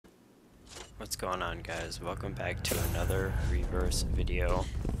What's going on, guys? Welcome back to another Reverse video.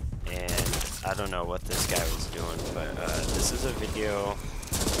 And I don't know what this guy was doing, but this is a video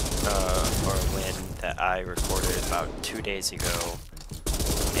or a win that I recorded about 2 days ago,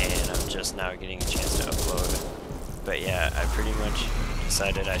 and I'm just now getting a chance to upload. But yeah, I pretty much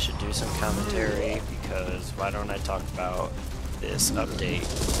decided I should do some commentary, because why don't I talk about this update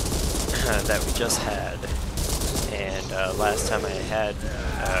that we just had. And last time I had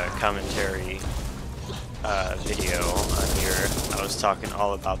a commentary video on here, I was talking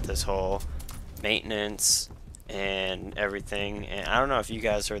all about this whole maintenance and everything, and I don't know if you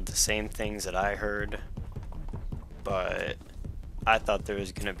guys heard the same things that I heard, but I thought there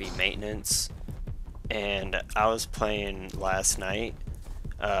was gonna be maintenance. And I was playing last night,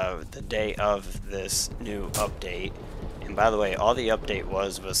 the day of this new update, and by the way, all the update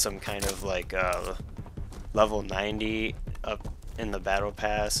was some kind of like level 90 up in the battle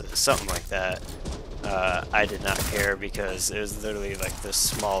pass, something like that. I did not care because it was literally like the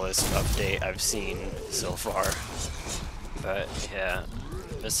smallest update I've seen so far. But yeah,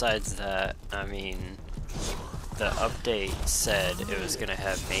 besides that, I mean, the update said it was gonna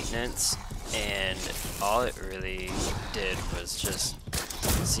have maintenance, and all it really did was just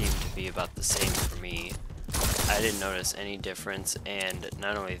seem to be about the same for me. I didn't notice any difference, and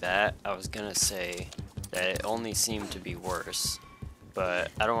not only that, I was gonna say that it only seemed to be worse,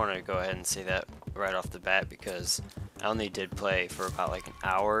 but I don't want to go ahead and say that right off the bat, because I only did play for about like an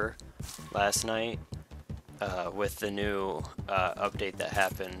hour last night with the new update that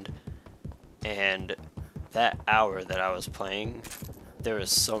happened, and that hour that I was playing, there was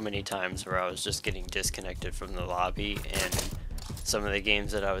so many times where I was just getting disconnected from the lobby, and some of the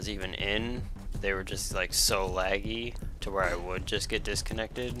games that I was even in, they were just like so laggy to where I would just get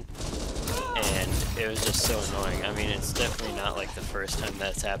disconnected, and it was just so annoying. I mean, it's definitely not like the first time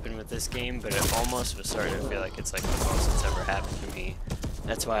that's happened with this game, but it almost was starting to feel like it's like the most that's ever happened to me.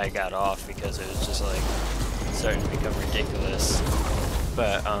 That's why I got off, because it was just like starting to become ridiculous.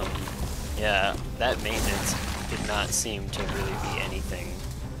 But yeah, that maintenance did not seem to really be anything.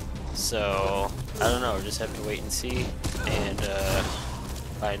 So I don't know, just have to wait and see, and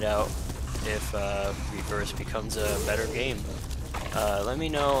find out if Reverse becomes a better game. Let me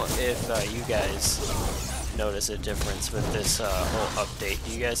know if you guys notice a difference with this whole update.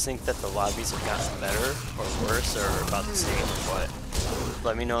 Do you guys think that the lobbies have gotten better or worse, or about the same, or what?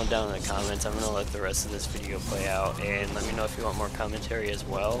 Let me know down in the comments. I'm going to let the rest of this video play out, and let me know if you want more commentary as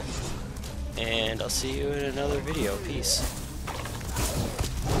well. And I'll see you in another video. Peace.